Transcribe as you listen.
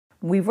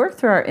We've worked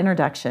through our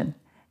introduction,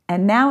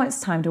 and now it's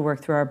time to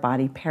work through our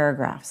body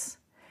paragraphs.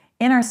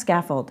 In our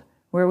scaffold,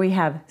 where we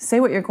have say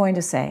what you're going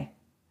to say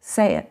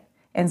it,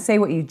 and say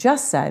what you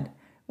just said,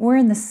 we're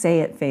in the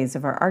say it phase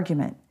of our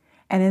argument.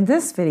 And in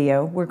this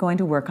video, we're going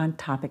to work on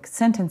topic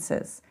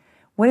sentences.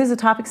 What is a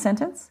topic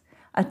sentence?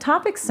 A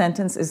topic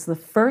sentence is the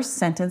first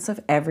sentence of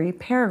every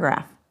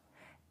paragraph.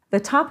 The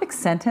topic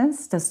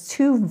sentence does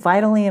two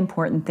vitally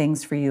important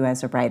things for you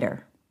as a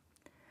writer.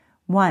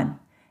 One,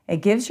 it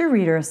gives your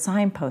reader a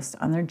signpost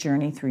on their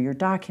journey through your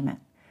document.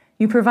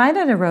 You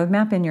provided a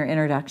roadmap in your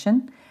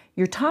introduction.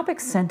 Your topic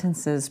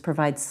sentences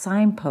provide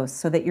signposts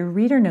so that your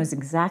reader knows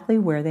exactly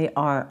where they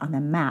are on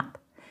the map.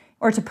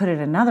 Or to put it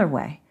another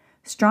way,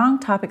 strong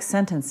topic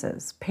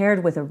sentences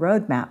paired with a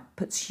roadmap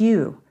puts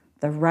you,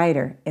 the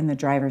writer, in the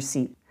driver's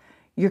seat.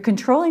 You're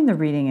controlling the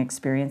reading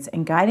experience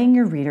and guiding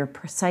your reader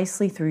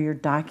precisely through your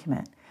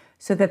document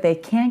so that they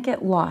can't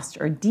get lost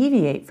or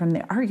deviate from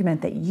the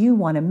argument that you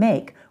want to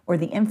make or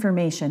the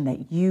information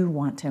that you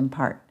want to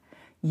impart.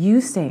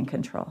 You stay in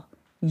control.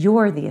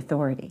 You're the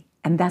authority,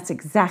 and that's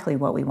exactly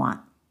what we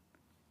want.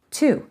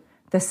 2,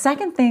 the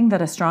second thing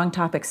that a strong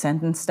topic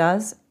sentence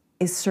does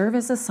is serve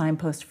as a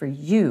signpost for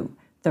you,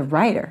 the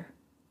writer.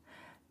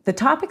 The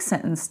topic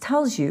sentence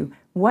tells you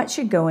what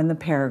should go in the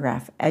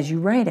paragraph as you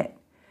write it.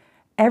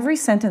 Every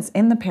sentence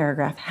in the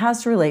paragraph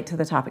has to relate to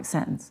the topic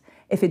sentence.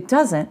 If it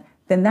doesn't,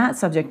 then that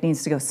subject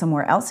needs to go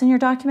somewhere else in your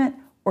document,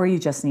 or you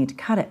just need to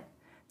cut it.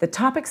 The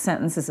topic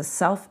sentence is a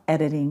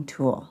self-editing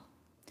tool.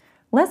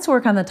 Let's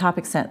work on the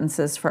topic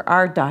sentences for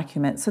our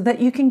document so that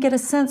you can get a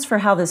sense for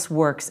how this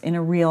works in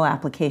a real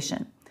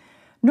application.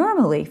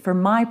 Normally, for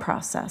my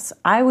process,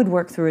 I would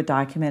work through a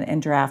document and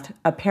draft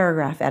a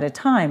paragraph at a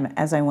time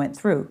as I went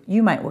through.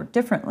 You might work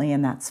differently,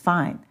 and that's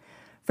fine.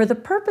 For the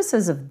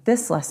purposes of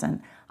this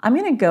lesson, I'm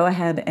going to go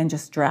ahead and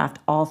just draft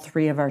all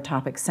 3 of our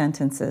topic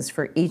sentences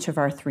for each of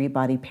our 3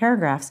 body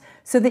paragraphs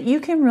so that you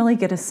can really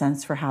get a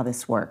sense for how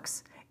this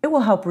works. It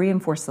will help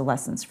reinforce the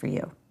lessons for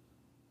you.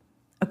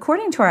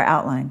 According to our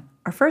outline,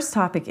 our first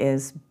topic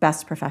is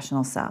best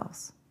professional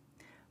selves.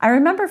 I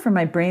remember from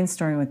my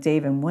brainstorming with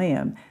Dave and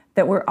William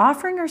that we're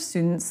offering our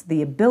students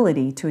the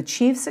ability to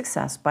achieve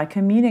success by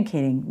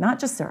communicating not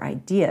just their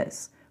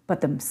ideas,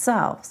 but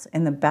themselves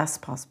in the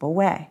best possible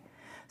way.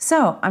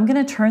 So I'm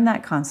going to turn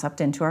that concept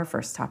into our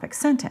first topic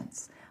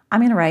sentence. I'm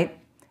going to write,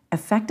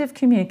 effective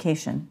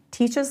communication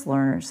teaches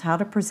learners how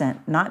to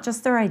present not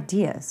just their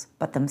ideas,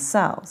 but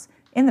themselves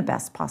in the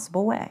best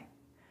possible way.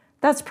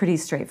 That's pretty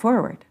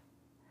straightforward.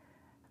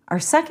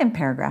 Our second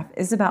paragraph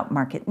is about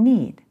market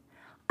need.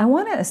 I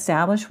want to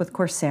establish with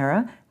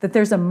Coursera that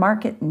there's a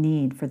market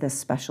need for this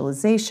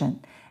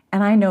specialization.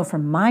 And I know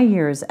from my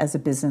years as a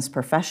business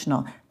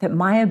professional that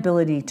my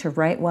ability to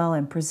write well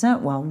and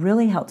present well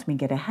really helped me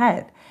get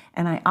ahead.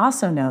 And I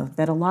also know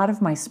that a lot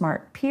of my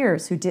smart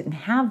peers who didn't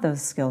have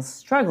those skills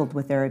struggled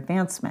with their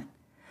advancement.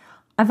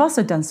 I've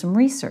also done some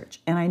research,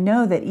 and I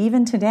know that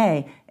even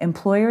today,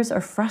 employers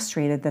are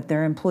frustrated that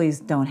their employees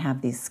don't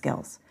have these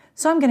skills.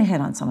 So I'm going to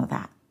hit on some of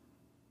that.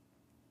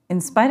 In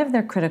spite of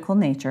their critical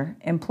nature,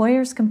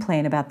 employers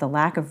complain about the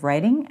lack of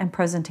writing and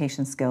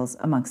presentation skills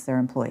amongst their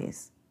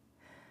employees.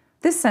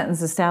 This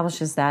sentence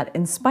establishes that,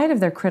 in spite of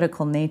their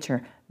critical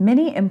nature,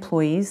 many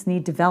employees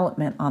need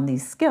development on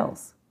these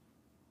skills.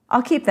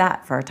 I'll keep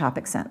that for our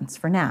topic sentence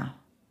for now.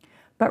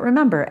 But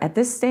remember, at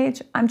this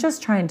stage, I'm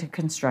just trying to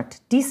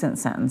construct decent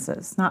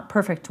sentences, not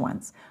perfect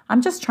ones.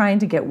 I'm just trying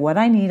to get what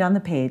I need on the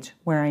page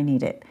where I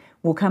need it.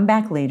 We'll come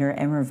back later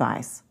and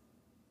revise.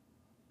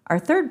 Our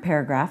third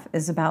paragraph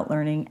is about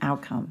learning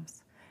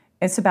outcomes.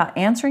 It's about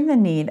answering the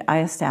need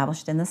I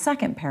established in the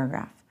second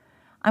paragraph.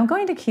 I'm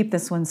going to keep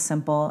this one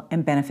simple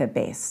and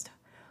benefit-based.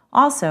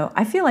 Also,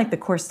 I feel like the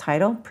course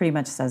title pretty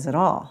much says it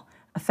all.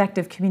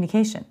 Effective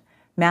communication,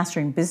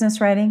 mastering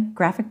business writing,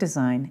 graphic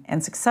design,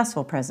 and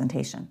successful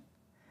presentation.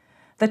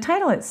 The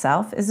title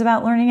itself is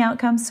about learning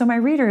outcomes, so my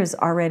reader is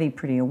already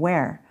pretty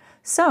aware.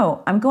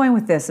 So I'm going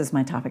with this as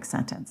my topic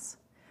sentence.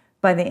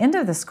 By the end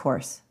of this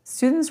course,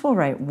 students will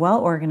write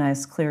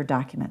well-organized, clear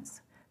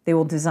documents. They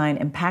will design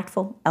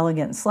impactful,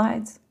 elegant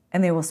slides,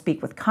 and they will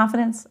speak with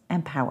confidence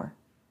and power.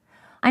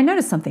 I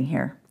noticed something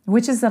here,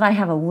 which is that I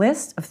have a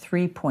list of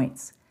 3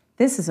 points.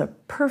 This is a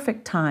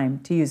perfect time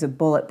to use a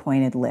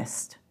bullet-pointed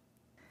list.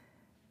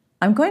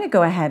 I'm going to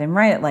go ahead and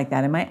write it like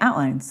that in my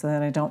outline so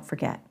that I don't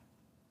forget.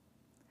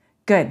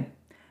 Good.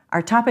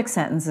 Our topic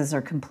sentences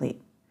are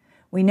complete.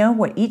 We know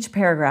what each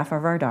paragraph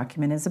of our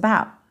document is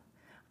about.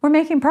 We're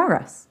making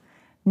progress.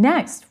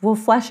 Next, we'll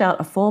flesh out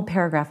a full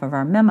paragraph of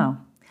our memo.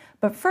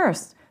 But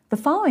first, the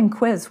following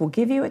quiz will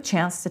give you a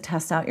chance to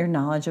test out your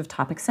knowledge of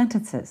topic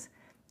sentences.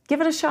 Give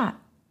it a shot.